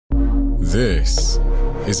This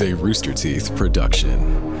is a Rooster Teeth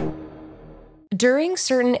production. During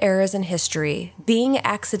certain eras in history, being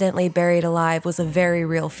accidentally buried alive was a very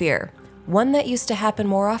real fear, one that used to happen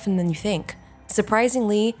more often than you think.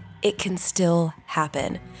 Surprisingly, it can still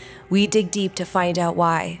happen. We dig deep to find out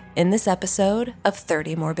why in this episode of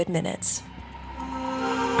 30 Morbid Minutes.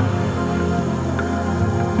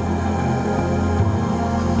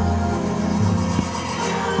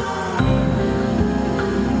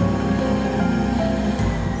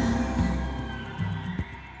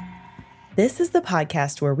 This is the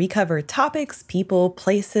podcast where we cover topics, people,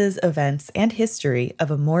 places, events, and history of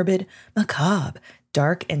a morbid, macabre,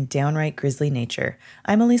 dark, and downright grisly nature.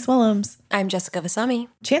 I'm Elise Willems. I'm Jessica Vasami.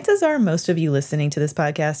 Chances are most of you listening to this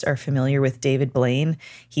podcast are familiar with David Blaine.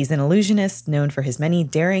 He's an illusionist known for his many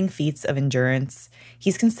daring feats of endurance.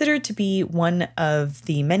 He's considered to be one of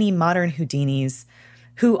the many modern Houdinis,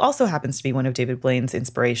 who also happens to be one of David Blaine's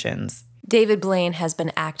inspirations. David Blaine has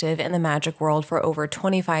been active in the magic world for over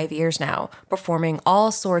 25 years now, performing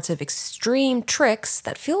all sorts of extreme tricks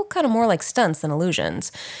that feel kind of more like stunts than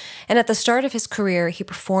illusions. And at the start of his career, he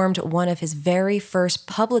performed one of his very first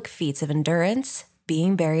public feats of endurance,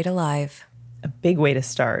 being buried alive. A big way to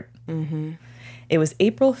start. It was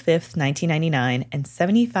April 5th, 1999, and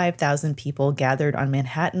 75,000 people gathered on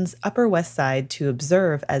Manhattan's Upper West Side to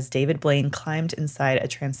observe as David Blaine climbed inside a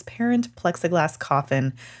transparent plexiglass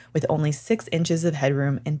coffin with only 6 inches of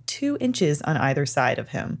headroom and 2 inches on either side of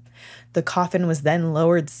him. The coffin was then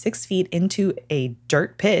lowered 6 feet into a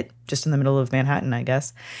dirt pit, just in the middle of Manhattan, I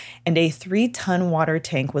guess, and a 3-ton water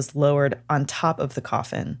tank was lowered on top of the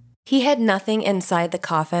coffin. He had nothing inside the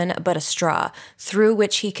coffin but a straw, through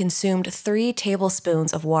which he consumed 3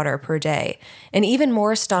 tablespoons of water per day. An even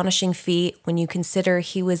more astonishing feat when you consider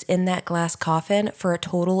he was in that glass coffin for a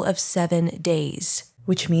total of 7 days.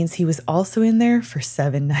 Which means he was also in there for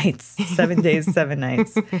 7 nights. 7 days, 7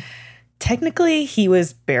 nights. Technically, he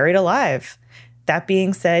was buried alive. That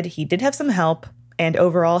being said, he did have some help, and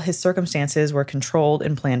overall his circumstances were controlled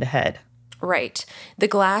and planned ahead. Right. The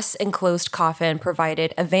glass enclosed coffin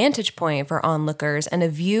provided a vantage point for onlookers and a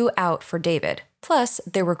view out for David. Plus,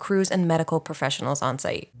 there were crews and medical professionals on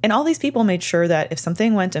site. And all these people made sure that if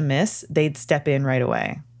something went amiss, they'd step in right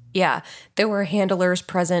away. Yeah, there were handlers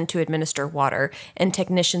present to administer water and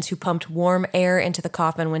technicians who pumped warm air into the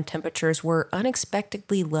coffin when temperatures were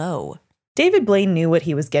unexpectedly low. David Blaine knew what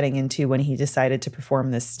he was getting into when he decided to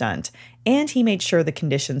perform this stunt, and he made sure the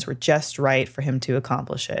conditions were just right for him to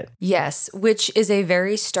accomplish it. Yes, which is a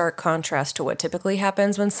very stark contrast to what typically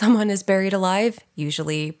happens when someone is buried alive,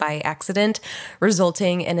 usually by accident,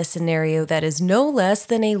 resulting in a scenario that is no less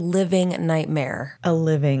than a living nightmare. A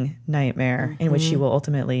living nightmare in which you will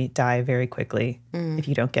ultimately die very quickly if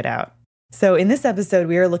you don't get out. So in this episode,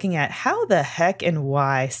 we are looking at how the heck and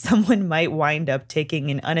why someone might wind up taking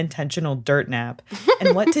an unintentional dirt nap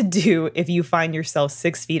and what to do if you find yourself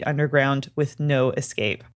 6 feet underground with no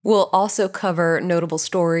escape. We'll also cover notable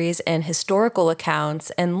stories and historical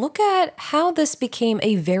accounts and look at how this became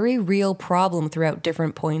a very real problem throughout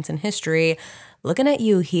different points in history. Looking at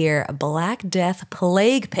you here, Black Death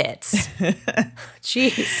plague pits.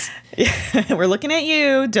 Jeez. Yeah, we're looking at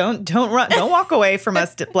you. Don't run. Don't walk away from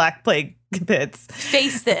us, Black Plague pits.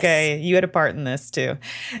 Face this. Okay, you had a part in this too.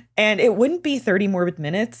 And it wouldn't be 30 Morbid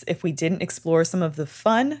Minutes if we didn't explore some of the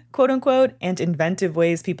fun, quote unquote, and inventive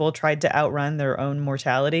ways people tried to outrun their own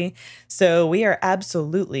mortality. So we are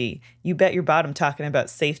absolutely, you bet your bottom, talking about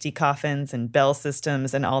safety coffins and bell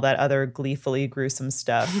systems and all that other gleefully gruesome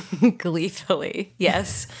stuff. Gleefully,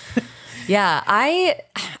 yes. Yeah, I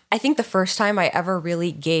think the first time I ever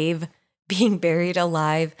really gave being buried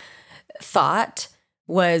alive thought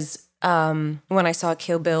was when I saw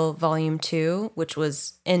Kill Bill Volume 2, which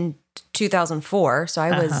was in 2004. So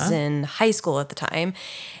I was in high school at the time.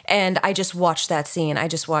 And I just watched that scene. I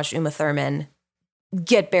just watched Uma Thurman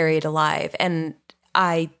get buried alive. And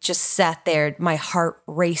I just sat there, my heart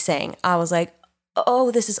racing. I was like, oh,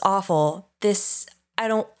 this is awful. I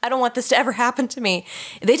don't want this to ever happen to me.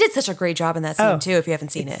 They did such a great job in that scene too, if you haven't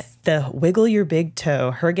seen it. The wiggle your big toe,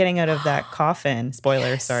 her getting out of that coffin.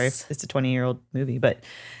 Spoiler, sorry, it's a 20-year-old movie, but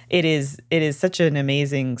it is such an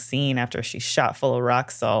amazing scene after she's shot full of rock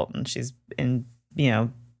salt and she's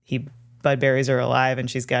Bud buries her alive and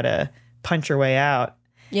she's got to punch her way out.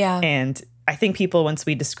 Yeah. And I think people, once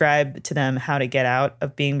we describe to them how to get out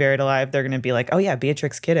of being buried alive, they're going to be like, oh yeah,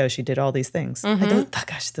 Beatrix Kiddo, she did all these things.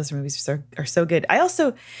 Those movies are so good. I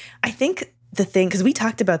think the thing, because we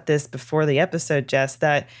talked about this before the episode, Jess,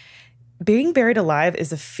 that being buried alive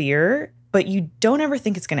is a fear, but you don't ever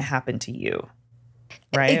think it's going to happen to you,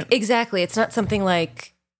 right? Exactly. It's not something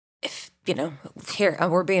like, you know, here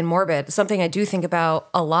we're being morbid. Something I do think about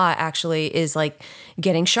a lot actually is like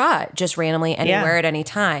getting shot just randomly anywhere at any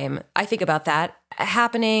time. I think about that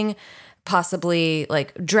happening, possibly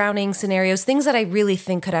like drowning scenarios, things that I really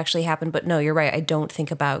think could actually happen. But no, you're right. I don't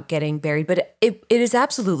think about getting buried, but it is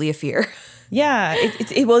absolutely a fear. Yeah,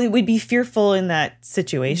 it would be fearful in that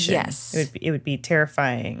situation. Yes. It would be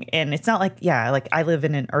terrifying. And it's not like, like I live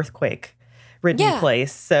in an earthquake-ridden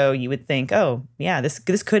place, so you would think, oh, yeah, this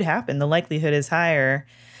could happen. The likelihood is higher.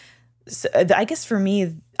 So I guess for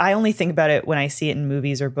me, I only think about it when I see it in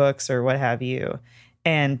movies or books or what have you.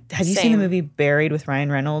 And have you seen the movie Buried with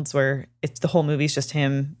Ryan Reynolds, where the whole movie's just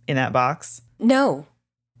him in that box? No.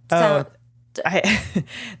 That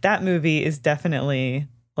movie is definitely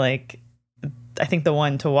like, I think the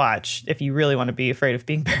one to watch if you really want to be afraid of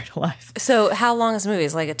being buried alive. So how long is the movie?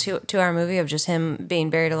 Is it like a 2-hour movie of just him being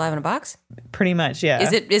buried alive in a box? Pretty much, yeah.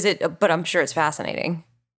 Is it? But I'm sure it's fascinating.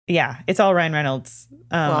 Yeah, it's all Ryan Reynolds.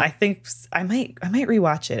 I think I might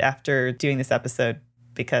rewatch it after doing this episode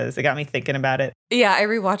because it got me thinking about it. Yeah, I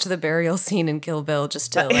rewatched the burial scene in Kill Bill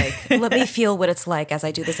just to like let me feel what it's like as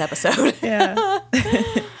I do this episode. Yeah.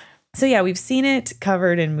 So yeah, we've seen it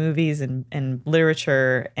covered in movies and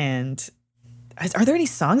literature. And are there any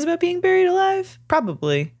songs about being buried alive?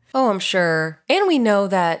 Probably. Oh, I'm sure. And we know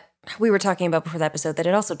that we were talking about before the episode that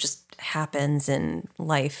it also just happens in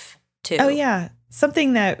life too. Oh yeah.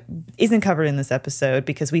 Something that isn't covered in this episode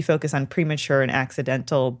because we focus on premature and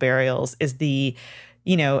accidental burials is a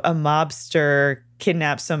mobster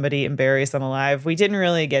kidnaps somebody and buries them alive. We didn't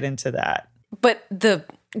really get into that. But the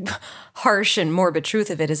harsh and morbid truth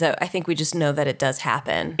of it is that I think we just know that it does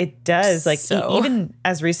happen. It does. Like even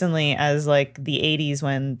as recently as like the 80s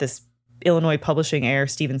when this Illinois publishing heir,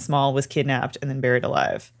 Stephen Small, was kidnapped and then buried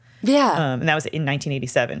alive. Yeah. And that was in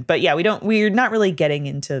 1987. But yeah, we're not really getting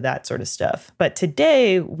into that sort of stuff. But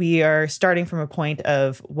today we are starting from a point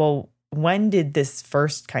of, well, when did this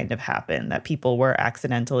first kind of happen that people were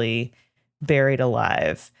accidentally buried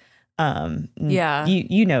alive? Yeah.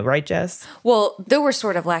 You know, right, Jess? Well, though we're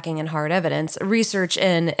sort of lacking in hard evidence, research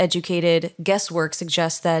and educated guesswork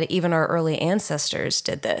suggests that even our early ancestors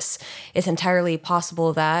did this. It's entirely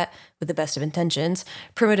possible that, with the best of intentions,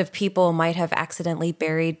 primitive people might have accidentally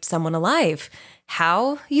buried someone alive.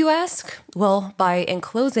 How, you ask? Well, by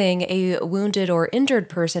enclosing a wounded or injured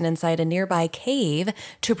person inside a nearby cave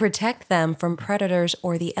to protect them from predators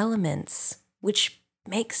or the elements, which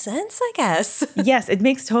makes sense, I guess. Yes, it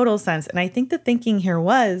makes total sense. And I think the thinking here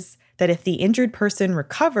was that if the injured person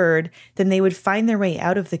recovered, then they would find their way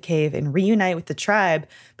out of the cave and reunite with the tribe.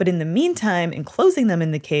 But in the meantime, enclosing them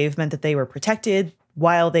in the cave meant that they were protected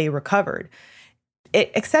while they recovered.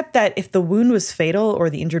 Except that if the wound was fatal or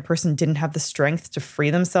the injured person didn't have the strength to free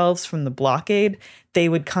themselves from the blockade, they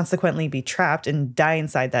would consequently be trapped and die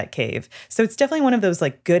inside that cave. So it's definitely one of those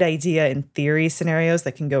like good idea in theory scenarios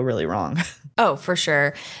that can go really wrong. Oh, for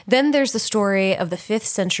sure. Then there's the story of the 5th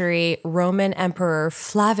century Roman emperor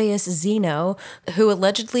Flavius Zeno, who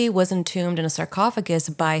allegedly was entombed in a sarcophagus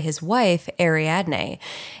by his wife, Ariadne.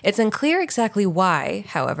 It's unclear exactly why,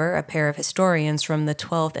 however, a pair of historians from the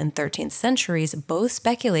 12th and 13th centuries both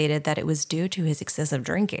speculated that it was due to his excessive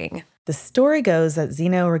drinking. The story goes that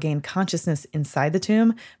Zeno regained consciousness inside the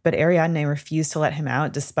tomb, but Ariadne refused to let him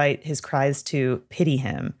out despite his cries to pity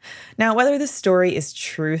him. Now, whether this story is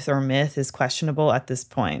truth or myth is questionable at this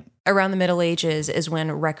point. Around the Middle Ages is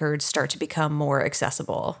when records start to become more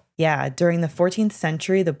accessible. Yeah, during the 14th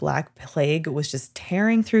century, the Black Plague was just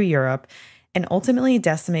tearing through Europe and ultimately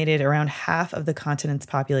decimated around half of the continent's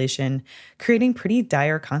population, creating pretty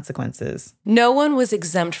dire consequences. No one was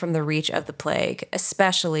exempt from the reach of the plague,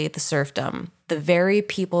 especially the serfdom, the very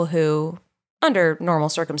people who, under normal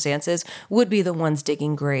circumstances, would be the ones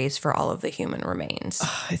digging graves for all of the human remains.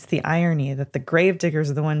 Oh, it's the irony that the grave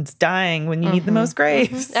diggers are the ones dying when you need the most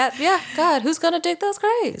graves. Yeah, God, who's going to dig those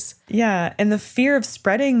graves? Yeah, and the fear of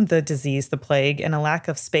spreading the disease, the plague, and a lack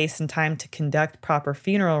of space and time to conduct proper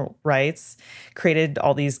funeral rites created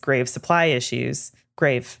all these grave supply issues,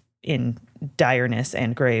 grave in direness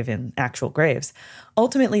and grave in actual graves,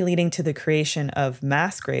 ultimately leading to the creation of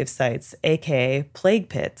mass grave sites, aka plague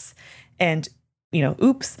pits. And,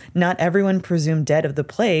 oops, not everyone presumed dead of the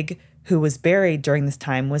plague who was buried during this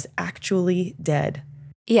time was actually dead.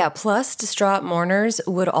 Yeah, plus distraught mourners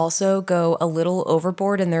would also go a little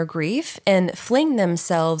overboard in their grief and fling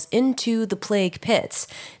themselves into the plague pits.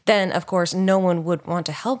 Then, of course, no one would want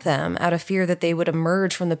to help them out of fear that they would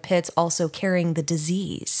emerge from the pits also carrying the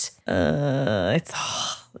disease.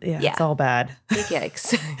 it's all bad. Big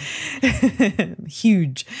yikes.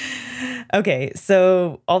 Huge. Okay,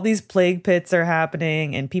 so all these plague pits are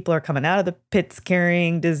happening and people are coming out of the pits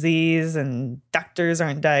carrying disease and doctors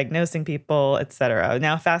aren't diagnosing people, etc.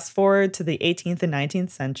 Now fast forward to the 18th and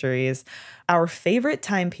 19th centuries, our favorite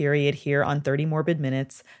time period here on 30 Morbid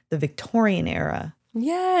Minutes, the Victorian era.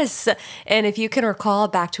 Yes. And if you can recall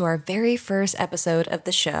back to our very first episode of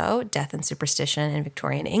the show, Death and Superstition in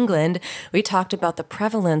Victorian England, we talked about the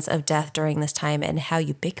prevalence of death during this time and how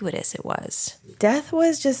ubiquitous it was. Death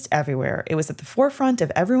was just everywhere. It was at the forefront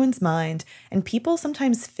of everyone's mind, and people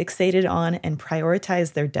sometimes fixated on and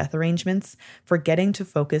prioritized their death arrangements, forgetting to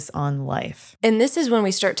focus on life. And this is when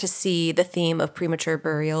we start to see the theme of premature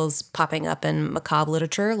burials popping up in macabre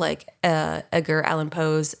literature, like Edgar Allan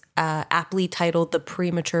Poe's aptly titled The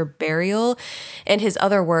Premature Burial, and his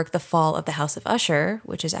other work, The Fall of the House of Usher,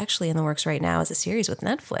 which is actually in the works right now as a series with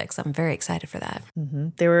Netflix. I'm very excited for that. Mm-hmm.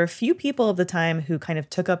 There were a few people of the time who kind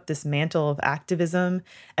of took up this mantle of activism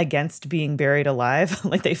against being buried alive,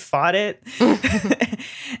 like they fought it.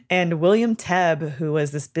 And William Tebb, who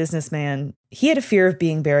was this businessman, he had a fear of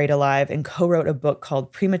being buried alive and co-wrote a book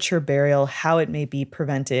called Premature Burial, How It May Be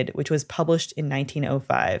Prevented, which was published in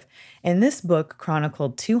 1905. And this book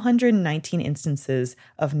chronicled 219 instances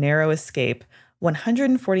of narrow escape,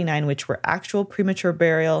 149 which were actual premature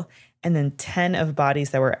burial, and then 10 of bodies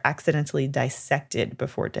that were accidentally dissected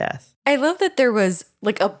before death. I love that there was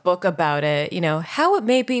like a book about it, how it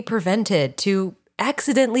may be prevented to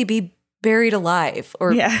accidentally be buried alive.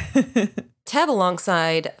 Or yeah. Tebb,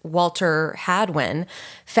 alongside Walter Hadwin,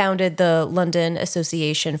 founded the London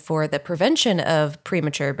Association for the Prevention of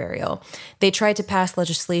Premature Burial. They tried to pass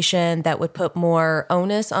legislation that would put more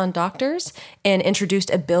onus on doctors and introduced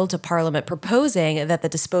a bill to Parliament proposing that the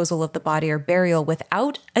disposal of the body or burial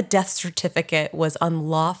without a death certificate was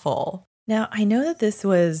unlawful. Now, I know that this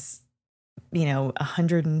was,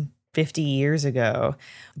 150 years ago,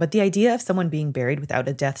 but the idea of someone being buried without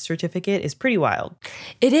a death certificate is pretty wild.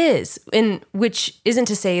 It is, and which isn't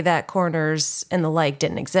to say that coroners and the like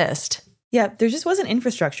didn't exist. Yeah, there just wasn't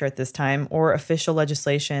infrastructure at this time or official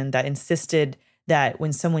legislation that insisted that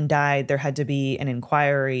when someone died, there had to be an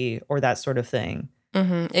inquiry or that sort of thing.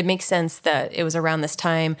 Mm-hmm. It makes sense that it was around this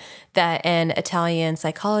time that an Italian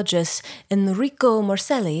psychologist, Enrico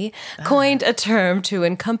Morselli, coined a term to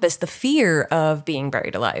encompass the fear of being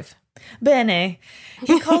buried alive. Bene.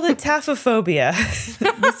 He called it taphophobia.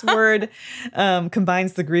 This word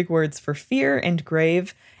combines the Greek words for fear and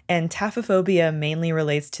grave, and taphophobia mainly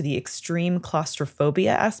relates to the extreme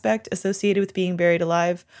claustrophobia aspect associated with being buried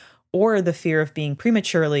alive, or the fear of being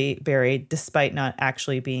prematurely buried despite not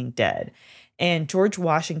actually being dead. And George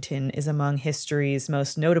Washington is among history's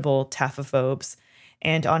most notable taphophobes,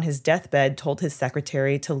 and on his deathbed told his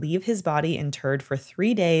secretary to leave his body interred for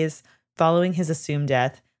 3 days following his assumed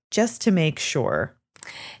death, just to make sure.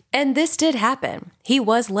 And this did happen. He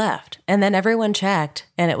was left, and then everyone checked,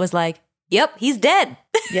 and it was like, yep, he's dead.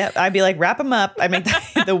 Yep, I'd be like, wrap him up. I make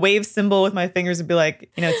the wave symbol with my fingers and be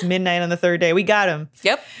like, it's midnight on the third day. We got him.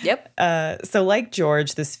 Yep. So like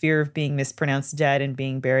George, this fear of being mispronounced dead and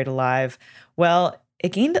being buried alive, well,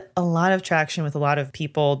 it gained a lot of traction with a lot of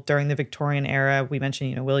people during the Victorian era. We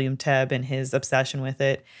mentioned, William Tebb and his obsession with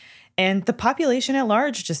it. And the population at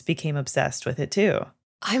large just became obsessed with it too.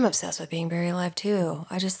 I'm obsessed with being buried alive too.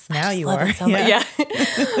 I just you love are. it so much. Yeah.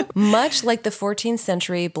 Much like the 14th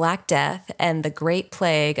century Black Death and the Great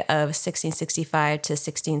Plague of 1665 to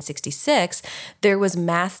 1666, there was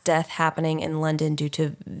mass death happening in London due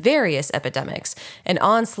to various epidemics. An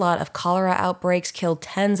onslaught of cholera outbreaks killed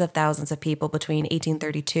tens of thousands of people between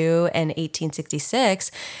 1832 and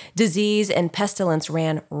 1866. Disease and pestilence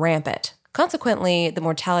ran rampant. Consequently, the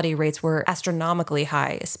mortality rates were astronomically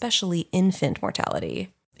high, especially infant mortality.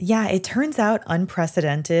 Yeah, it turns out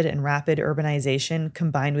unprecedented and rapid urbanization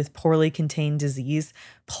combined with poorly contained disease,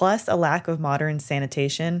 plus a lack of modern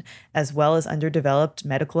sanitation, as well as underdeveloped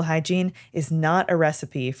medical hygiene, is not a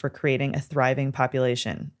recipe for creating a thriving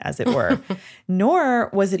population, as it were. Nor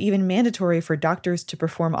was it even mandatory for doctors to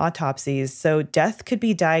perform autopsies, so death could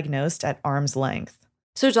be diagnosed at arm's length.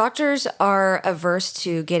 So doctors are averse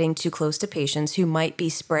to getting too close to patients who might be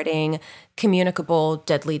spreading communicable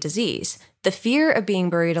deadly disease. The fear of being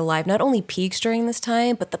buried alive not only peaks during this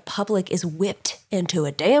time, but the public is whipped into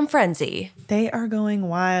a damn frenzy. They are going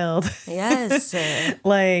wild. Yes.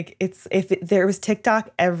 There was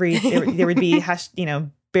TikTok there would be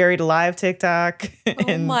buried alive TikTok.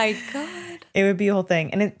 Oh my God. It would be a whole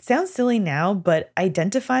thing. And it sounds silly now, but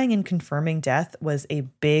identifying and confirming death was a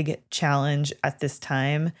big challenge at this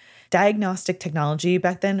time. Diagnostic technology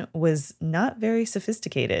back then was not very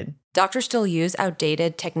sophisticated. Doctors still use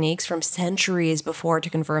outdated techniques from centuries before to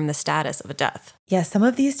confirm the status of a death. Yeah, some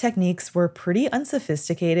of these techniques were pretty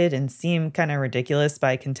unsophisticated and seem kind of ridiculous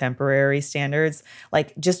by contemporary standards,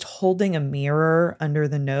 like just holding a mirror under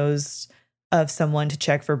the nose of someone to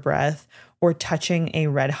check for breath, or touching a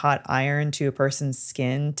red hot iron to a person's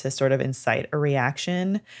skin to sort of incite a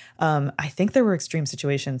reaction. I think there were extreme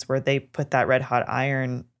situations where they put that red hot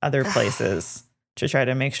iron other places to try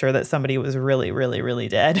to make sure that somebody was really, really, really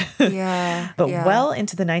dead. Yeah. But well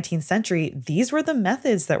into the 19th century, these were the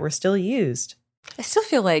methods that were still used. I still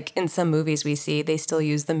feel like in some movies we see, they still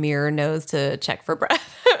use the mirror nose to check for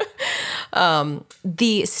breath.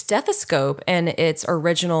 The stethoscope and its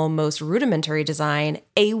original, most rudimentary design,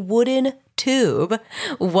 a wooden tube,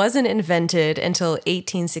 wasn't invented until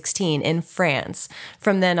 1816 in France.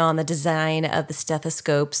 From then on, the design of the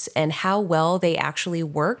stethoscopes and how well they actually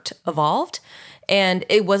worked evolved. And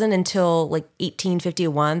it wasn't until like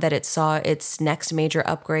 1851 that it saw its next major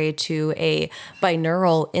upgrade to a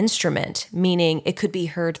binaural instrument, meaning it could be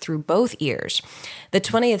heard through both ears. The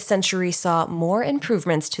 20th century saw more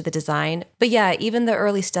improvements to the design, but yeah, even the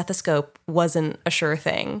early stethoscope wasn't a sure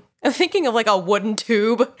thing. I'm thinking of like a wooden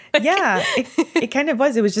tube. Yeah, it kind of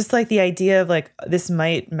was. It was just like the idea of like, this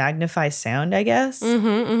might magnify sound, I guess.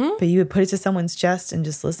 But you would put it to someone's chest and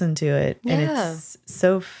just listen to it. And it's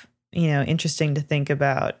so interesting to think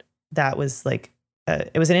about. That was like,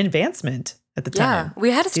 it was an advancement at the time. Yeah,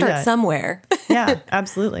 we had to start somewhere. Yeah,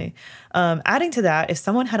 absolutely. Adding to that, if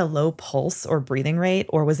someone had a low pulse or breathing rate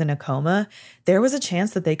or was in a coma, there was a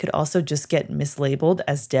chance that they could also just get mislabeled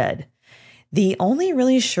as dead. The only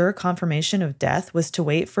really sure confirmation of death was to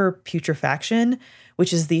wait for putrefaction,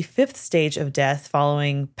 which is the 5th stage of death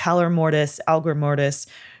following pallor mortis, algor mortis,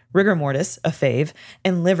 rigor mortis, a fave,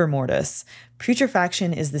 and livor mortis.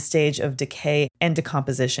 Putrefaction is the stage of decay and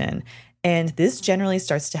decomposition, and this generally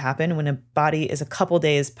starts to happen when a body is a couple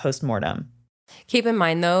days post-mortem. Keep in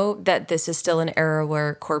mind, though, that this is still an era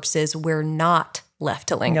where corpses were not left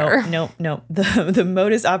to linger. No. The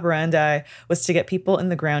modus operandi was to get people in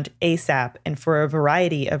the ground ASAP and for a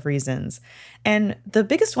variety of reasons. And the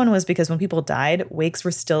biggest one was because when people died, wakes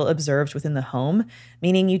were still observed within the home,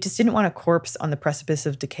 meaning you just didn't want a corpse on the precipice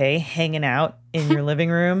of decay hanging out in your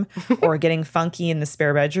living room or getting funky in the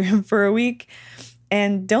spare bedroom for a week.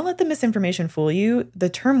 And don't let the misinformation fool you. The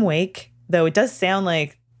term wake, though it does sound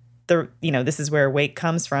like this is where wake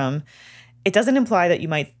comes from, it doesn't imply that you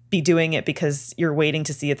might be doing it because you're waiting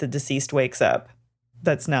to see if the deceased wakes up.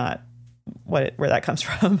 That's not where that comes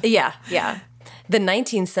from. Yeah. The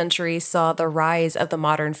 19th century saw the rise of the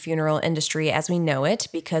modern funeral industry as we know it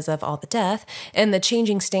because of all the death and the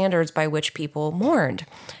changing standards by which people mourned.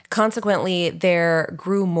 Consequently, there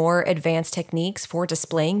grew more advanced techniques for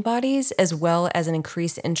displaying bodies, as well as an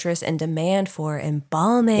increased interest and demand for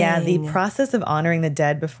embalming. Yeah, the process of honoring the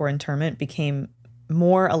dead before interment became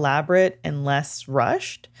more elaborate and less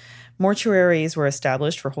rushed. Mortuaries were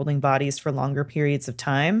established for holding bodies for longer periods of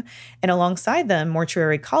time, and alongside them,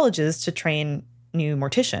 mortuary colleges to train new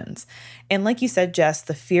morticians. And like you said, Jess,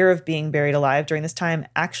 the fear of being buried alive during this time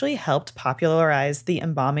actually helped popularize the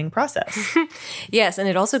embalming process. Yes, and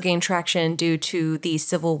it also gained traction due to the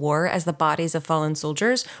Civil War as the bodies of fallen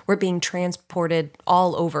soldiers were being transported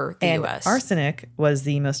all over the U.S. Arsenic was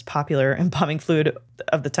the most popular embalming fluid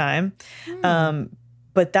of the time.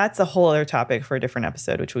 But that's a whole other topic for a different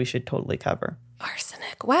episode, which we should totally cover.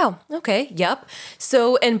 Arsenic. Wow. Okay. Yep.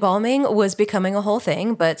 So embalming was becoming a whole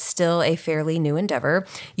thing, but still a fairly new endeavor,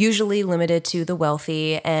 usually limited to the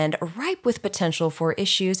wealthy and ripe with potential for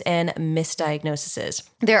issues and misdiagnoses.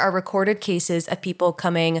 There are recorded cases of people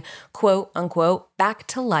coming, quote unquote, back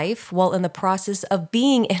to life while in the process of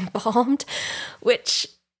being embalmed, which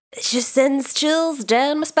just sends chills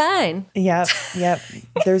down my spine. Yep.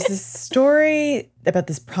 There's this story about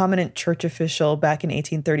this prominent church official back in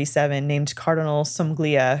 1837 named Cardinal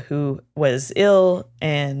Somglia, who was ill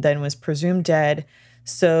and then was presumed dead.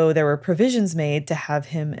 So there were provisions made to have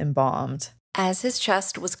him embalmed. As his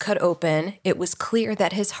chest was cut open, it was clear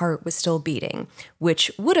that his heart was still beating,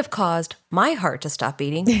 which would have caused my heart to stop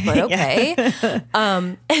beating, but okay.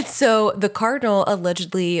 And so the cardinal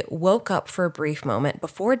allegedly woke up for a brief moment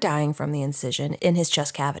before dying from the incision in his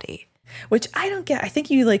chest cavity. Which I don't get. I think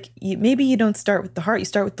maybe you don't start with the heart, you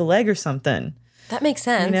start with the leg or something. That makes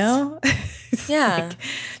sense. You know? Yeah.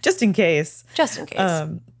 Just in case.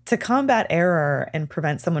 To combat error and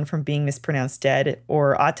prevent someone from being mispronounced dead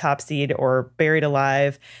or autopsied or buried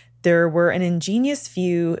alive, There were an ingenious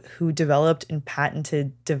few who developed and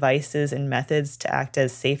patented devices and methods to act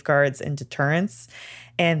as safeguards and deterrents.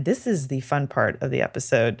 And this is the fun part of the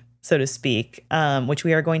episode, so to speak, which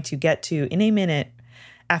we are going to get to in a minute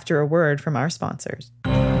after a word from our sponsors.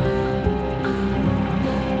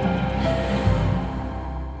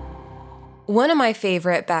 One of my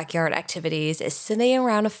favorite backyard activities is sitting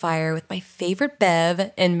around a fire with my favorite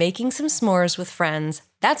bev and making some s'mores with friends.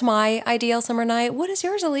 That's my ideal summer night. What is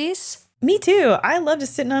yours, Elise? Me too. I love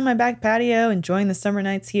just sitting on my back patio, enjoying the summer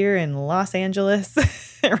nights here in Los Angeles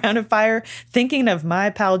around a fire, thinking of my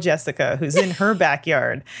pal Jessica, who's in her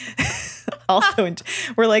backyard. Also,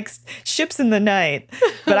 we're like ships in the night.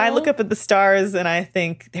 But I look up at the stars and I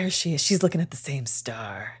think, there she is. She's looking at the same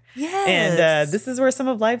star. Yes. And this is where some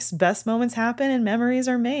of life's best moments happen and memories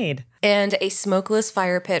are made. And a smokeless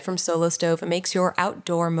fire pit from Solo Stove makes your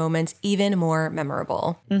outdoor moments even more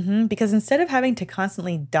memorable. Because instead of having to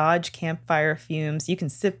constantly dodge campfire fumes, you can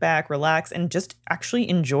sit back, relax, and just actually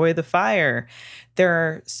enjoy the fire. There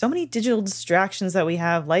are so many digital distractions that we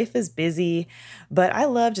have. Life is busy, but I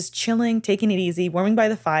love just chilling, taking it easy, warming by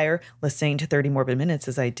the fire, listening to 30 Morbid Minutes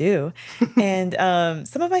as I do. And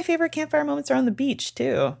some of my favorite campfire moments are on the beach,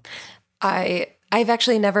 too. I've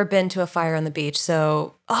actually never been to a fire on the beach,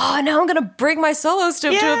 so now I'm gonna bring my Solo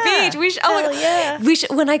Stove to a beach. We should. We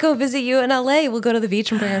should. When I go visit you in LA, we'll go to the beach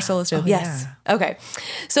and bring our Solo Stove. Yes. Yeah. Okay.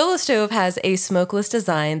 Solo Stove has a smokeless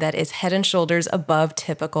design that is head and shoulders above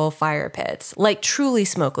typical fire pits, like truly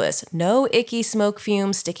smokeless. No icky smoke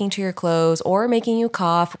fumes sticking to your clothes or making you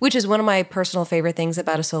cough, which is one of my personal favorite things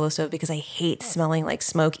about a Solo Stove because I hate smelling like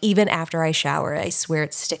smoke even after I shower. I swear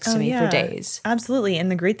it sticks to me for days. Absolutely. And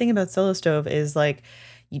the great thing about Solo Stove is like,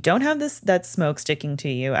 you don't have that smoke sticking to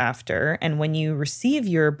you after. And when you receive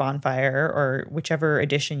your bonfire or whichever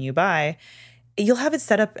edition you buy, you'll have it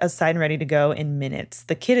set up aside and ready to go in minutes.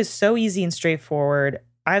 The kit is so easy and straightforward.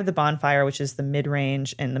 I have the bonfire, which is the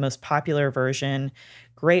mid-range and the most popular version.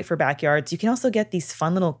 Great for backyards. You can also get these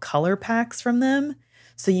fun little color packs from them.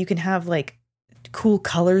 So you can have like cool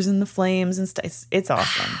colors in the flames and stuff. It's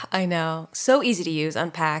awesome. I know. So easy to use,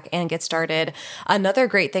 unpack, and get started. Another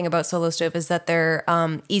great thing about Solo Stove is that they're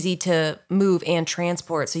easy to move and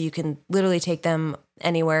transport. So you can literally take them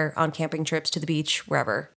anywhere on camping trips, to the beach,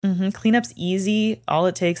 wherever. Cleanup's easy. All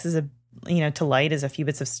it takes is to light is a few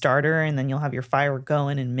bits of starter, and then you'll have your fire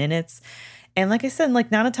going in minutes. And like I said,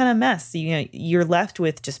 like not a ton of mess. You're left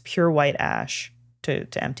with just pure white ash to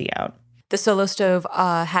empty out. The Solo Stove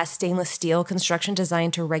has stainless steel construction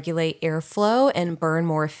designed to regulate airflow and burn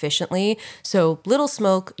more efficiently. So little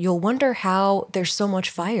smoke, you'll wonder how there's so much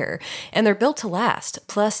fire. And they're built to last.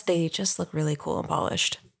 Plus, they just look really cool and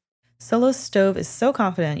polished. Solo Stove is so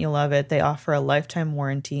confident you'll love it. They offer a lifetime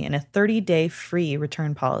warranty and a 30-day free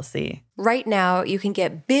return policy. Right now, you can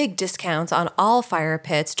get big discounts on all fire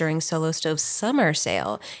pits during Solo Stove's summer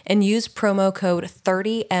sale and use promo code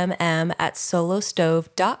 30mm at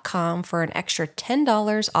solostove.com for an extra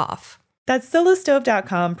 $10 off. That's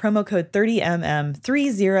solostove.com, promo code 30mm,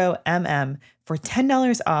 30mm for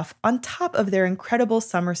 $10 off on top of their incredible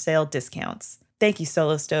summer sale discounts. Thank you,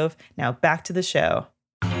 Solo Stove. Now back to the show.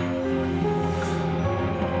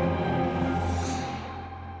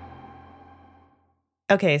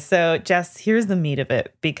 Okay, so Jess, here's the meat of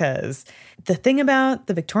it, because the thing about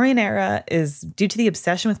the Victorian era is due to the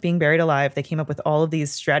obsession with being buried alive, they came up with all of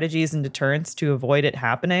these strategies and deterrents to avoid it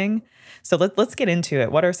happening. So let's get into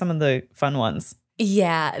it. What are some of the fun ones?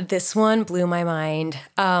 Yeah, this one blew my mind.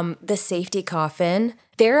 The safety coffin.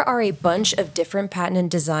 There are a bunch of different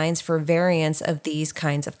patented designs for variants of these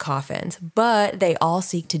kinds of coffins, but they all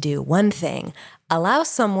seek to do one thing: allow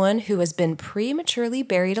someone who has been prematurely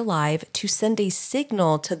buried alive to send a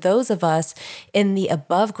signal to those of us in the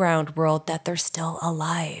above ground world that they're still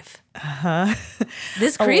alive.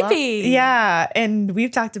 This creepy. Yeah, and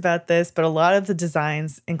we've talked about this, but a lot of the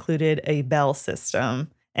designs included a bell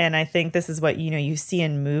system. And I think this is what, you see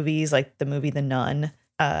in movies, like the movie The Nun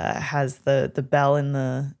has the bell in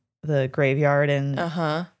the graveyard.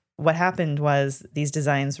 And what happened was these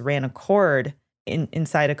designs ran a cord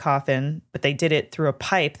inside a coffin, but they did it through a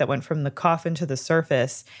pipe that went from the coffin to the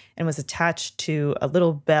surface and was attached to a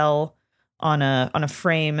little bell on a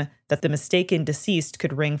frame that the mistaken deceased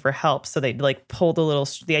could ring for help. So they'd like pull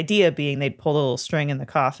the idea being they'd pull the little string in the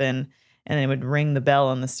coffin and it would ring the bell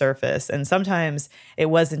on the surface. And sometimes it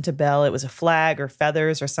wasn't a bell, it was a flag or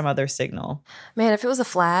feathers or some other signal. Man, if it was a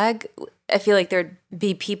flag, I feel like there'd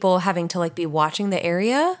be people having to like be watching the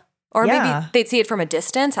area. Or maybe they'd see it from a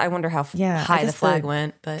distance. I wonder how high the flag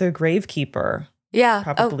went. But the gravekeeper. Yeah.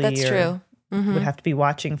 Probably, that's true. would have to be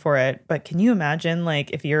watching for it. But can you imagine,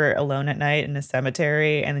 like, if you're alone at night in a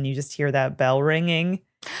cemetery and then you just hear that bell ringing?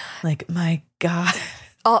 Like, my God.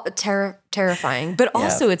 Oh, terrifying. But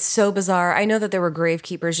also it's so bizarre. I know that there were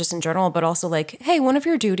gravekeepers just in general, but also like, hey, one of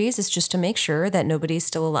your duties is just to make sure that nobody's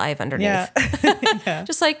still alive underneath. Yeah.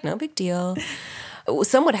 Just like, no big deal.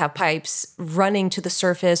 Some would have pipes running to the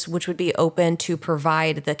surface, which would be open to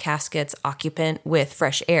provide the casket's occupant with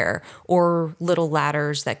fresh air, or little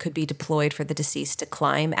ladders that could be deployed for the deceased to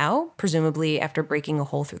climb out, presumably after breaking a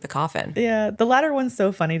hole through the coffin. Yeah, the ladder one's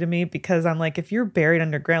so funny to me because I'm like, if you're buried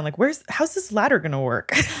underground, like, how's this ladder gonna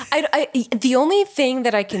work? The only thing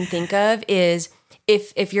that I can think of is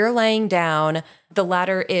if you're laying down, the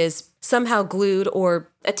ladder is somehow glued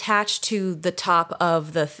or attached to the top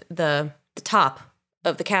of the top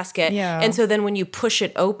of the casket. Yeah. And so then when you push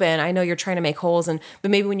it open, I know you're trying to make holes, but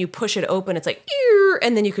maybe when you push it open, it's like,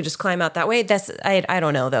 and then you could just climb out that way. I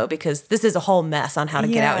don't know though, because this is a whole mess on how to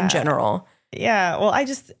get out in general. Yeah. Well, I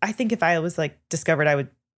think if I was like discovered I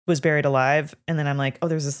was buried alive and then I'm like, oh,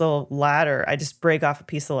 there's this little ladder, I just break off a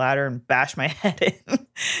piece of ladder and bash my head in.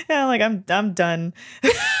 Yeah, like I'm done.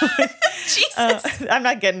 Jesus. I'm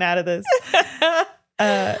not getting out of this.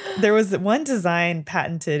 There was one design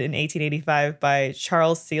patented in 1885 by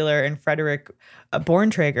Charles Sealer and Frederick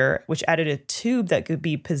Borntrager, which added a tube that could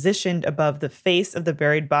be positioned above the face of the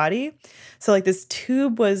buried body. So like this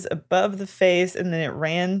tube was above the face and then it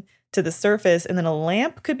ran to the surface and then a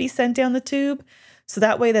lamp could be sent down the tube. So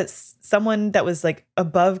that way that someone that was like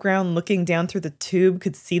above ground looking down through the tube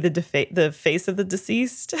could see the face of the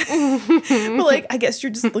deceased. But like, I guess you're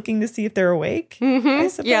just looking to see if they're awake, I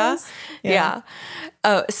suppose. Yeah.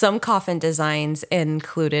 Some coffin designs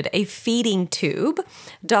included a feeding tube.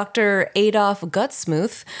 Dr. Adolf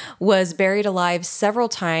Gutsmuth was buried alive several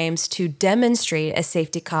times to demonstrate a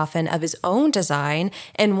safety coffin of his own design,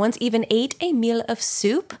 and once even ate a meal of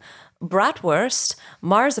soup, bratwurst,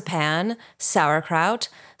 marzipan, sauerkraut,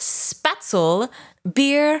 spätzle,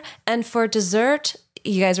 beer, and for dessert,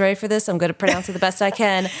 you guys ready for this? I'm going to pronounce it the best I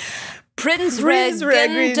can.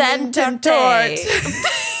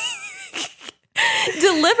 Prinzregententorte.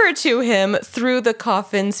 Delivered to him through the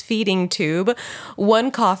coffin's feeding tube. One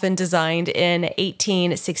coffin designed in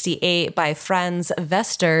 1868 by Franz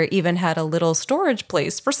Vester even had a little storage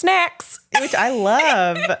place for snacks. Which I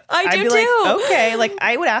love. I'd be too. Like, okay, like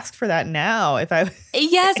I would ask for that now if I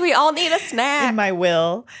Yes, we all need a snack. in my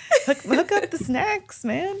will. Hook up the snacks,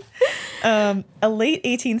 man. A late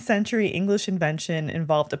 18th century English invention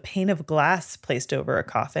involved a pane of glass placed over a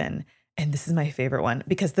coffin. And this is my favorite one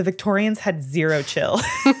because the Victorians had zero chill.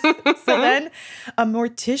 So then a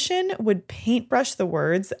mortician would paintbrush the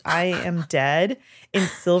words, "I am dead," in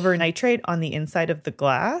silver nitrate on the inside of the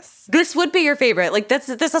glass. This would be your favorite. Like this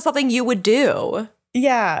is something you would do.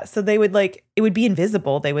 Yeah. So they would it would be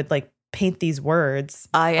invisible. They would paint these words.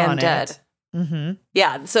 I am on dead. Mm-hmm.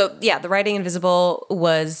 Yeah. So yeah, the writing was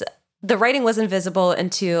invisible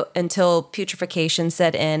until putrefaction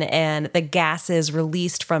set in and the gases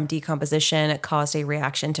released from decomposition caused a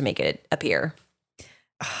reaction to make it appear.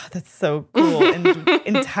 Oh, that's so cool and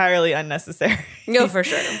entirely unnecessary. No, for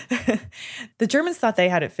sure. The Germans thought they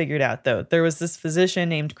had it figured out, though. There was this physician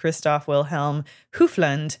named Christoph Wilhelm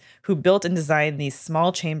Hufland who built and designed these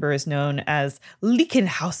small chambers known as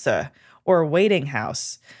Leichenhäuser, or waiting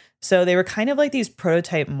house. So they were kind of like these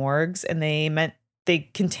prototype morgues, and they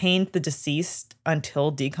contained the deceased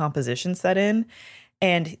until decomposition set in.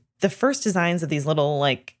 And the first designs of these little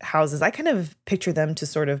houses, I kind of picture them to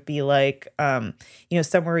sort of be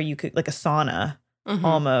somewhere you could, like a sauna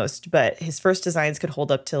almost. But his first designs could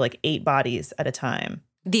hold up to 8 bodies at a time.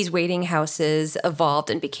 These waiting houses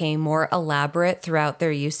evolved and became more elaborate throughout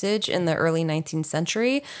their usage in the early 19th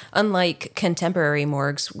century. Unlike contemporary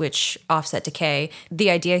morgues, which offset decay,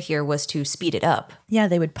 the idea here was to speed it up. Yeah,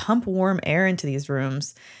 they would pump warm air into these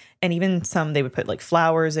rooms. And even some, they would put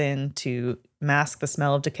flowers in to mask the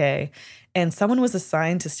smell of decay. And someone was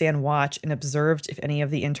assigned to stand watch and observed if any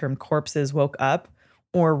of the interim corpses woke up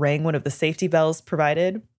or rang one of the safety bells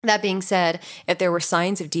provided. That being said, if there were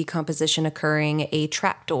signs of decomposition occurring, a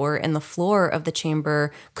trapdoor in the floor of the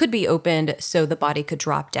chamber could be opened so the body could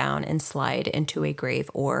drop down and slide into a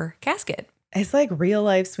grave or casket. It's like real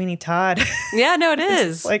life Sweeney Todd. Yeah, no, it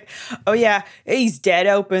is. Oh yeah, he's dead,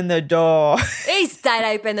 open the door. He's dead,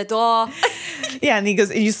 open the door. Yeah, and he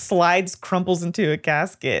just slides, crumples into a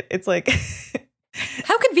casket. It's like...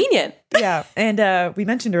 How convenient. Yeah. And we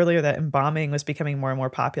mentioned earlier that embalming was becoming more and more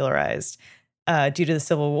popularized due to the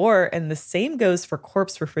Civil War. And the same goes for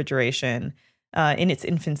corpse refrigeration in its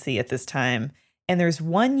infancy at this time. And there's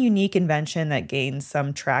one unique invention that gained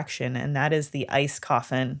some traction, and that is the ice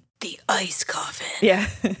coffin. The ice coffin. Yeah.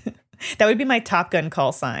 That would be my Top Gun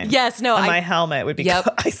call sign. Yes, no. On my helmet would be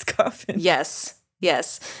ice coffin. Yes.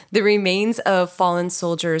 Yes. The remains of fallen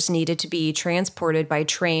soldiers needed to be transported by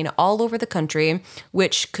train all over the country,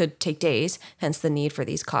 which could take days, hence the need for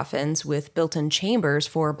these coffins with built-in chambers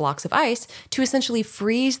for blocks of ice to essentially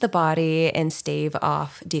freeze the body and stave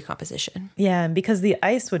off decomposition. Yeah, and because the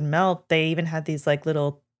ice would melt, they even had these like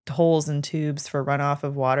little holes and tubes for runoff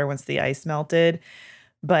of water once the ice melted.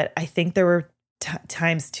 But I think there were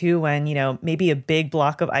times too when, maybe a big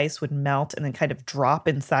block of ice would melt and then kind of drop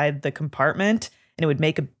inside the compartment. And it would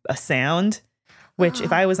make a sound, which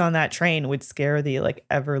if I was on that train would scare the like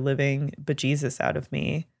ever living bejesus out of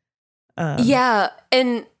me. Yeah.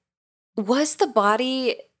 And was the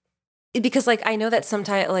body, because like I know that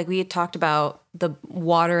sometimes like we had talked about the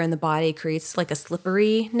water in the body creates like a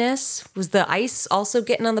slipperiness. Was the ice also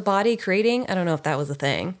getting on the body creating? I don't know if that was a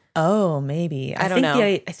thing. Oh, maybe. I don't know.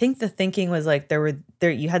 I think the thinking was like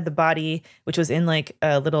you had the body, which was in like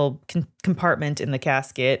a little compartment in the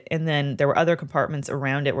casket, and then there were other compartments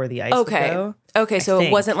around it where the ice would go. Okay, so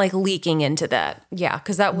it wasn't like leaking into that. Yeah,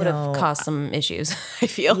 because that would have caused some issues, I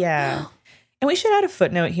feel. Yeah. And we should add a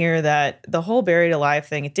footnote here that the whole buried alive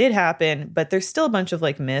thing, it did happen, but there's still a bunch of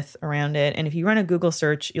like myth around it. And if you run a Google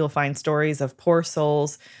search, you'll find stories of poor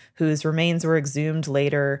souls whose remains were exhumed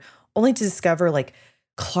later, only to discover like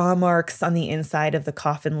claw marks on the inside of the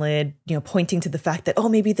coffin lid, pointing to the fact that,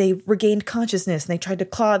 maybe they regained consciousness and they tried to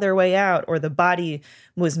claw their way out, or the body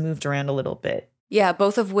was moved around a little bit. Yeah,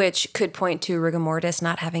 both of which could point to rigor mortis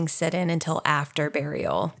not having set in until after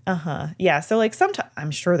burial. Yeah, so like sometimes,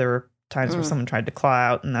 I'm sure there were times where someone tried to claw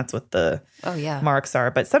out and that's what the marks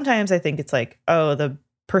are. But sometimes I think it's like, the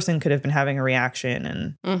person could have been having a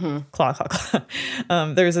reaction and claw.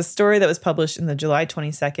 There's a story that was published in the July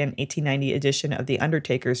 22nd, 1890 edition of the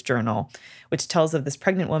Undertaker's Journal, which tells of this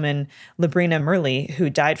pregnant woman, Labrina Murley, who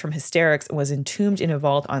died from hysterics and was entombed in a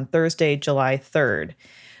vault on Thursday, July 3rd.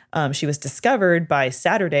 She was discovered by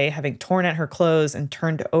Saturday having torn at her clothes and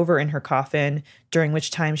turned over in her coffin, during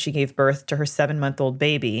which time she gave birth to her 7-month-old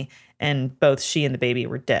baby, and both she and the baby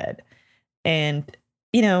were dead. And,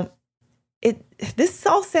 this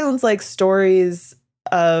all sounds like stories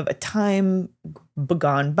of a time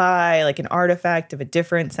gone by, like an artifact of a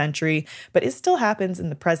different century, but it still happens in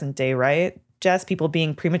the present day, right? Jess, people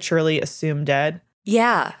being prematurely assumed dead.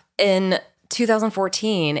 Yeah. In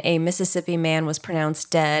 2014, a Mississippi man was pronounced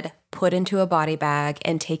dead, put into a body bag,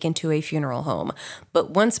 and taken to a funeral home. But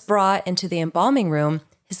once brought into the embalming room,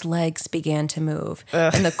 his legs began to move,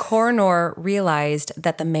 and the coroner realized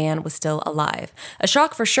that the man was still alive. A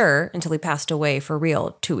shock for sure, until he passed away for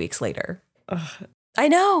real 2 weeks later. I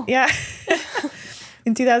know. Yeah.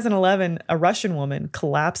 In 2011, a Russian woman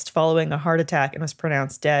collapsed following a heart attack and was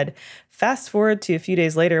pronounced dead. Fast forward to a few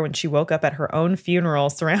days later when she woke up at her own funeral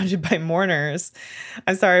surrounded by mourners.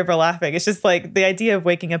 I'm sorry for laughing. It's just like the idea of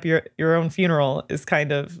waking up your own funeral is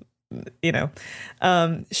kind of,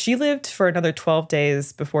 she lived for another 12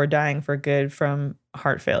 days before dying for good from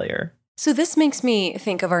heart failure. So this makes me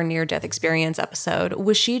think of our near-death experience episode.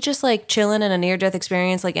 Was she just like chilling in a near-death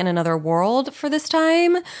experience, like in another world for this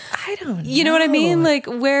time? I don't know. You know what I mean? Like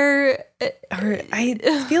where... I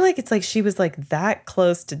feel like it's like she was like that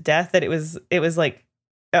close to death that it was like,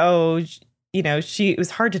 it was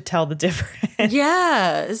hard to tell the difference.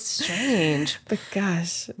 Yeah, it's strange. But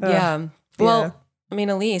gosh. Yeah. Well, I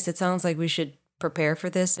mean, Elise, it sounds like we should prepare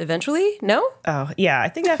for this eventually, no? Oh, yeah. I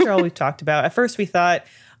think after all we've talked about, at first we thought,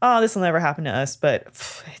 this will never happen to us, but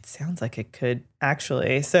it sounds like it could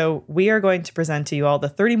actually. So we are going to present to you all the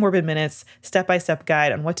 30 Morbid Minutes step-by-step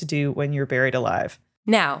guide on what to do when you're buried alive.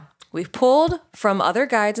 Now, we've pulled from other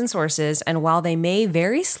guides and sources, and while they may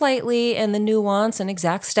vary slightly in the nuance and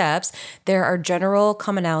exact steps, there are general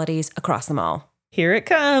commonalities across them all. Here it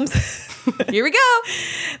comes. Here we go.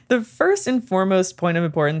 The first and foremost point of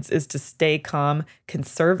importance is to stay calm,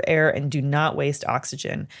 conserve air, and do not waste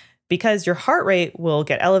oxygen. Because your heart rate will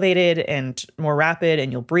get elevated and more rapid,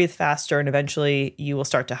 and you'll breathe faster, and eventually you will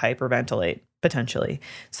start to hyperventilate, potentially.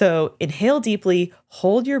 So inhale deeply,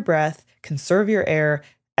 hold your breath, conserve your air,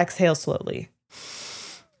 exhale slowly.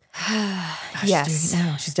 Yes. She's doing it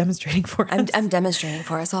now. She's demonstrating for us. I'm demonstrating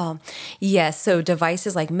for us all. Yes, so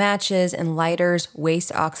devices like matches and lighters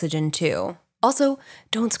waste oxygen too. Also,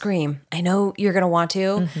 don't scream. I know you're going to want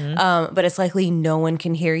to, but it's likely no one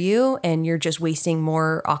can hear you and you're just wasting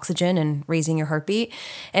more oxygen and raising your heartbeat.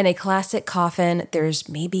 In a classic coffin, there's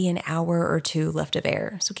maybe an hour or two left of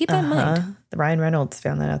air. So keep that in mind. Ryan Reynolds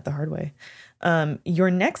found that out the hard way.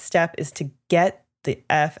 Your next step is to get the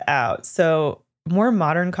F out. So more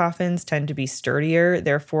modern coffins tend to be sturdier.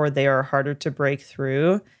 Therefore, they are harder to break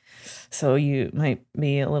through. So you might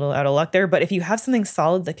be a little out of luck there. But if you have something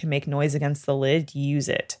solid that can make noise against the lid, use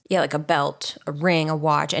it. Yeah, like a belt, a ring, a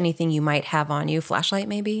watch, anything you might have on you. Flashlight,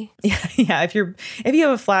 maybe? Yeah. If you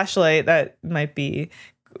have a flashlight, that might be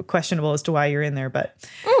questionable as to why you're in there. But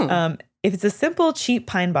if it's a simple, cheap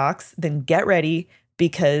pine box, then get ready,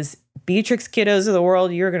 because Beatrix kiddos of the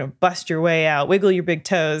world, you're going to bust your way out. Wiggle your big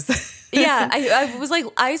toes. Yeah, I was like,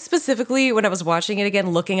 I specifically, when I was watching it again,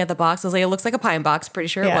 looking at the box, I was like, it looks like a pine box. Pretty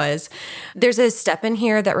sure it was. There's a step in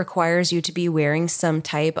here that requires you to be wearing some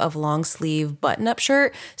type of long sleeve button up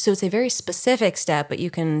shirt. So it's a very specific step, but you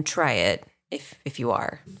can try it if you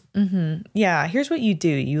are. Mm-hmm. Yeah, here's what you do.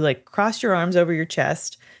 You like cross your arms over your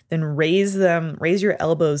chest, then raise your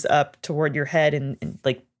elbows up toward your head and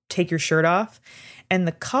like take your shirt off. And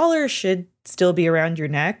the collar should still be around your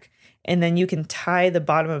neck. And then you can tie the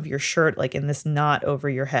bottom of your shirt like in this knot over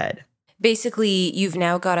your head. Basically, you've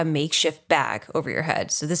now got a makeshift bag over your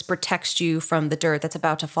head. So this protects you from the dirt that's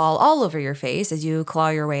about to fall all over your face as you claw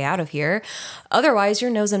your way out of here. Otherwise, your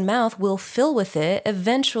nose and mouth will fill with it,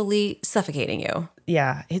 eventually suffocating you.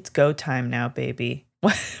 Yeah, it's go time now, baby.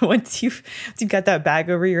 Once you've got that bag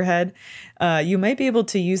over your head, you might be able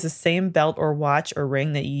to use the same belt or watch or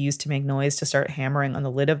ring that you use to make noise to start hammering on the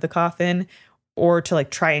lid of the coffin, or to like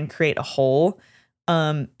try and create a hole.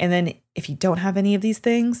 And then if you don't have any of these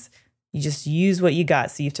things, you just use what you got.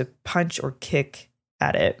 So you have to punch or kick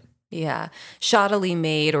at it. Yeah. Shoddily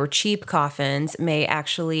made or cheap coffins may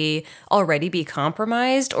actually already be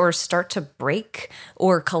compromised or start to break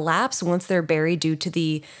or collapse once they're buried due to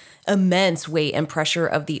the immense weight and pressure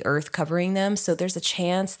of the earth covering them. So there's a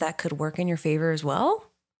chance that could work in your favor as well.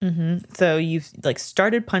 Mm-hmm. So you've like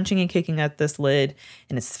started punching and kicking at this lid,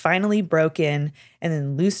 and it's finally broken, and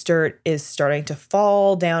then loose dirt is starting to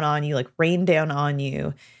fall down on you, like rain down on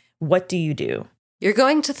you. What do you do? You're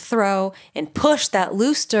going to throw and push that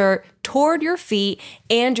loose dirt toward your feet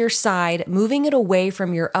and your side, moving it away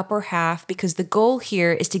from your upper half, because the goal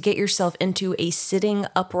here is to get yourself into a sitting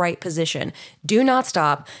upright position. Do not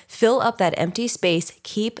stop. Fill up that empty space.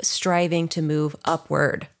 Keep striving to move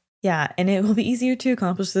upward. Yeah, and it will be easier to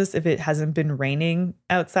accomplish this if it hasn't been raining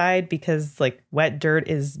outside, because like wet dirt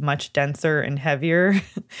is much denser and heavier.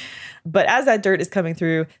 But as that dirt is coming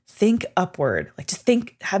through, think upward. Like just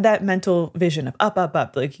have that mental vision of up, up,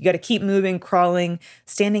 up. Like you got to keep moving, crawling,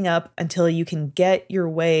 standing up until you can get your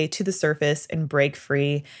way to the surface and break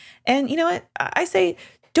free. And you know what? I say,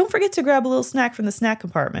 don't forget to grab a little snack from the snack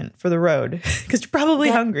compartment for the road, because you're probably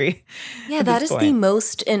hungry. Yeah, that is the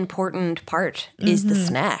most important part, is the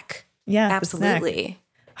snack. Yeah, absolutely.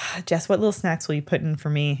 Jess, what little snacks will you put in for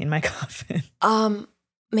me in my coffin?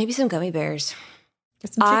 Maybe some gummy bears.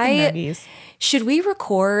 Get some chicken nuggies. Should we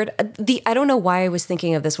record I don't know why I was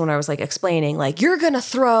thinking of this when I was like explaining, like you're going to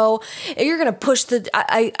push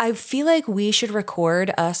I feel like we should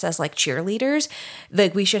record us as like cheerleaders.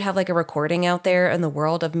 Like we should have like a recording out there in the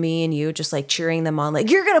world of me and you just like cheering them on, like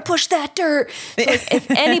you're going to push that dirt. So like, if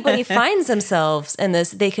anybody finds themselves in this,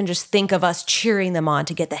 they can just think of us cheering them on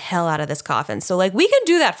to get the hell out of this coffin. So like we can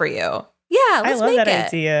do that for you. Yeah, let's make it. I love that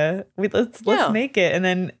idea. Let's make it. And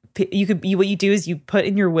then what you do is you put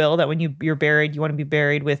in your will that when you're buried, you want to be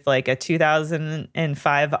buried with like a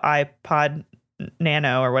 2005 iPod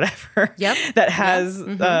Nano or whatever. Yep. That has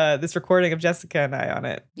this recording of Jessica and I on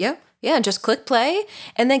it. Yep. Yeah. And just click play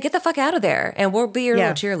and then get the fuck out of there, and we'll be your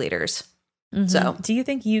little cheerleaders. Mm-hmm. So, do you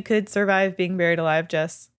think you could survive being buried alive,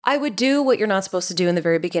 Jess? I would do what you're not supposed to do in the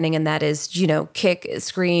very beginning, and that is, kick,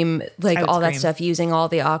 scream, like all that stuff, using all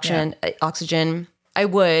the oxygen. I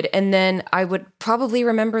would. And then I would probably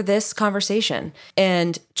remember this conversation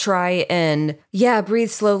and try and, breathe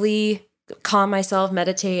slowly, calm myself,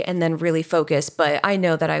 meditate, and then really focus. But I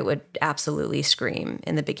know that I would absolutely scream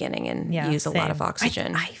in the beginning and use a lot of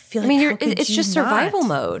oxygen. I feel like it's just survival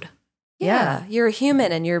mode. Yeah. You're a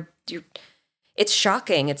human, and you're it's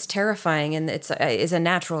shocking, it's terrifying, and it's a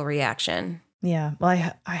natural reaction. Yeah.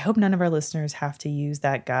 Well, I hope none of our listeners have to use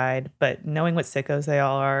that guide, but knowing what sickos they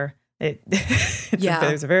all are,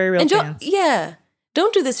 there's a very real chance.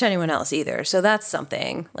 Don't do this to anyone else either. So that's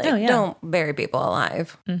something. Like, don't bury people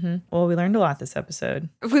alive. Mm-hmm. Well, we learned a lot this episode.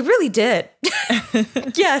 We really did.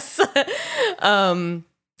 Yes.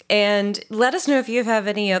 And let us know if you have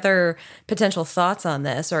any other potential thoughts on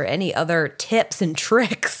this, or any other tips and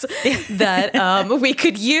tricks that we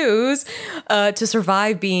could use to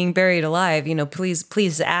survive being buried alive.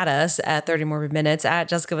 Please add us at 30 Morbid Minutes, at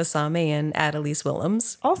Jessica Vasami, and at Elise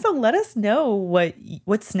Willems. Also, let us know what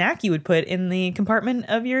snack you would put in the compartment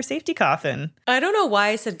of your safety coffin. I don't know why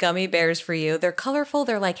I said gummy bears for you. They're colorful.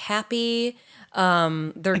 They're like happy.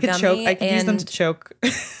 They're gummy. I could use them to choke.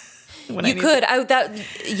 You could.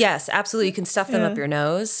 Yes, absolutely. You can stuff them up your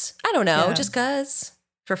nose. I don't know, just cause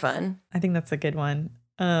for fun. I think that's a good one.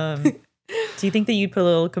 Do you think that you'd put a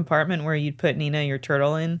little compartment where you'd put Nina, your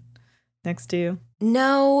turtle, in next to you?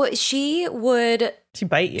 No, she would. She'd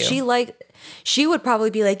bite you. She would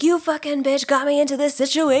probably be like, "You fucking bitch got me into this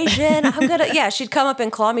situation. I'm gonna." Yeah, she'd come up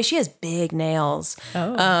and claw me. She has big nails.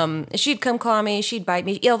 Oh. She'd come claw me. She'd bite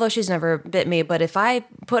me. Although she's never bit me, but if I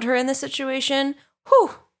put her in this situation,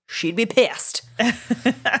 whew, she'd be pissed.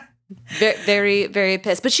 Very, very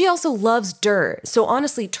pissed. But she also loves dirt. So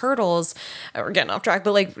honestly, turtles, we're getting off track,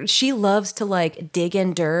 but like she loves to like dig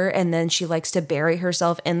in dirt and then she likes to bury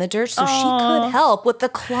herself in the dirt. So she could help with the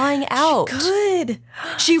clawing out. She could.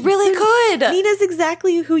 She really could. Nina's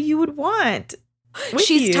exactly who you would want.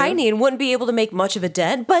 She's tiny and wouldn't be able to make much of a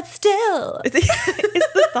dent, but still. It's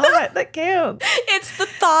the thought that counts. It's the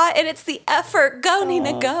thought and it's the effort. Go,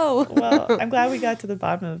 Nina, go. Well, I'm glad we got to the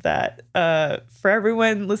bottom of that. For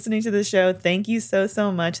everyone listening to the show, thank you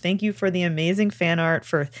so much. Thank you for the amazing fan art,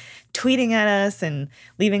 for tweeting at us and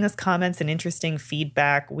leaving us comments and interesting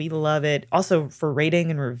feedback. We love it. Also for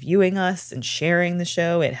rating and reviewing us and sharing the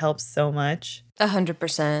show. It helps so much.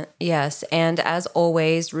 100%. Yes. And as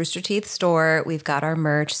always, Rooster Teeth store, we've got our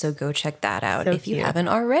merch. So go check that out if you haven't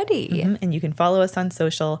already. Mm-hmm. And you can follow us on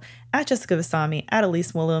social at Jessica Vasami, at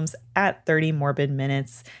Elise Williams, at 30 Morbid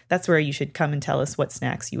Minutes. That's where you should come and tell us what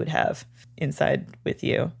snacks you would have inside with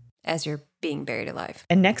you as you're being buried alive.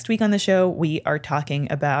 And next week on the show, we are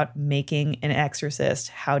talking about making an exorcist.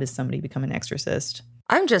 How does somebody become an exorcist?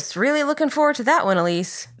 I'm just really looking forward to that one,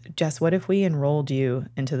 Elise. Jess, what if we enrolled you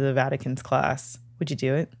into the Vatican's class? Would you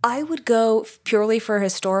do it? I would go purely for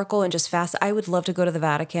historical and just fast. I would love to go to the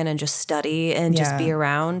Vatican and just study and just be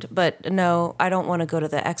around. But no, I don't want to go to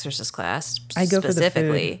the exorcist class I go specifically.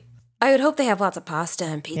 For the food. I would hope they have lots of pasta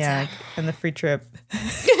and pizza. Yeah, and the free trip.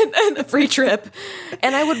 And the free trip.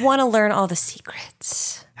 And I would want to learn all the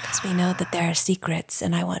secrets. Because we know that there are secrets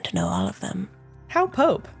and I want to know all of them. How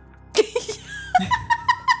Pope?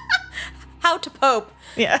 How to Pope.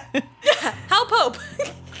 Yeah. How Pope.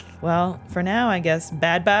 Well, for now, I guess,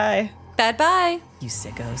 bad bye. Bad bye. You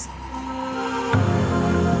sickos.